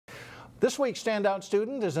This week's standout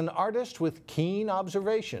student is an artist with keen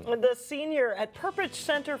observation. The senior at Perpich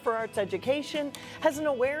Center for Arts Education has an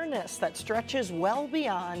awareness that stretches well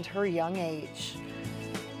beyond her young age.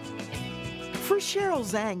 For Sherrill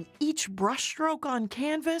Zheng, each brushstroke on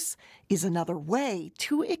canvas is another way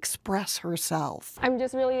to express herself. I'm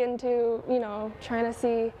just really into, trying to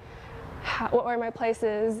see where my place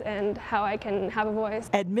is and how I can have a voice.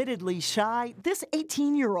 Admittedly shy, this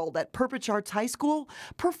 18-year-old at Perpich Arts High School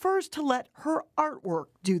prefers to let her artwork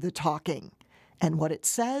do the talking. And what it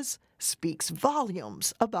says speaks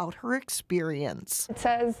volumes about her experience. It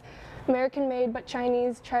says, American-made but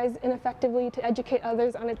Chinese tries ineffectively to educate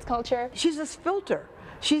others on its culture. She's this filter.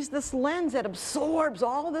 She's this lens that absorbs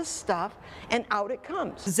all this stuff, and out it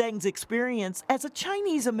comes. Zheng's experience as a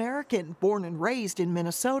Chinese American born and raised in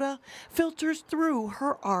Minnesota filters through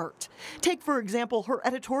her art. Take, for example, her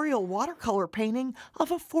editorial watercolor painting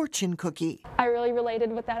of a fortune cookie. I really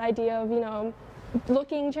related with that idea of,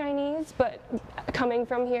 looking Chinese, but coming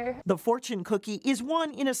from here. The fortune cookie is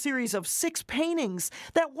one in a series of 6 paintings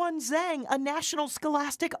that won Zheng a National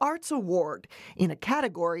Scholastic Arts Award in a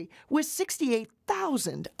category with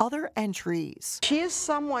 68,000 other entries. She is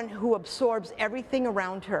someone who absorbs everything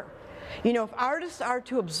around her. If artists are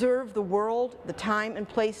to observe the world, the time and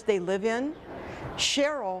place they live in,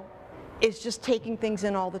 Sherrill is just taking things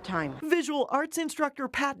in all the time. Visual arts instructor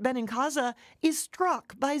Pat Benincasa is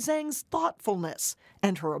struck by Zheng's thoughtfulness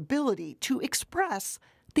and her ability to express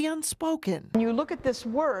the unspoken. When you look at this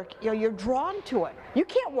work, you're drawn to it. You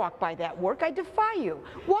can't walk by that work. I defy you.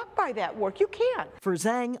 Walk by that work. You can't. For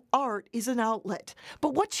Zheng, art is an outlet.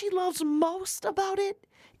 But what she loves most about it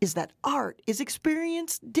is that art is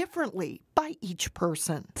experienced differently by each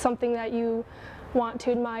person. Something that you want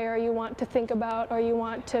to admire, you want to think about, or you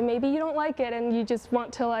want to, maybe you don't like it and you just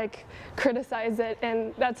want to criticize it,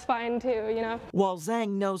 and that's fine too, While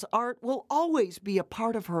Zheng knows art will always be a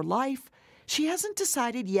part of her life, she hasn't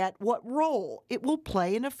decided yet what role it will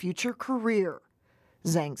play in a future career.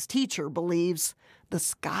 Zheng's teacher believes the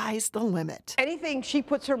sky's the limit. Anything she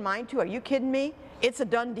puts her mind to, are you kidding me? It's a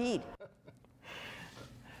done deed.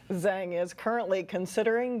 Zheng is currently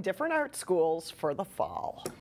considering different art schools for the fall.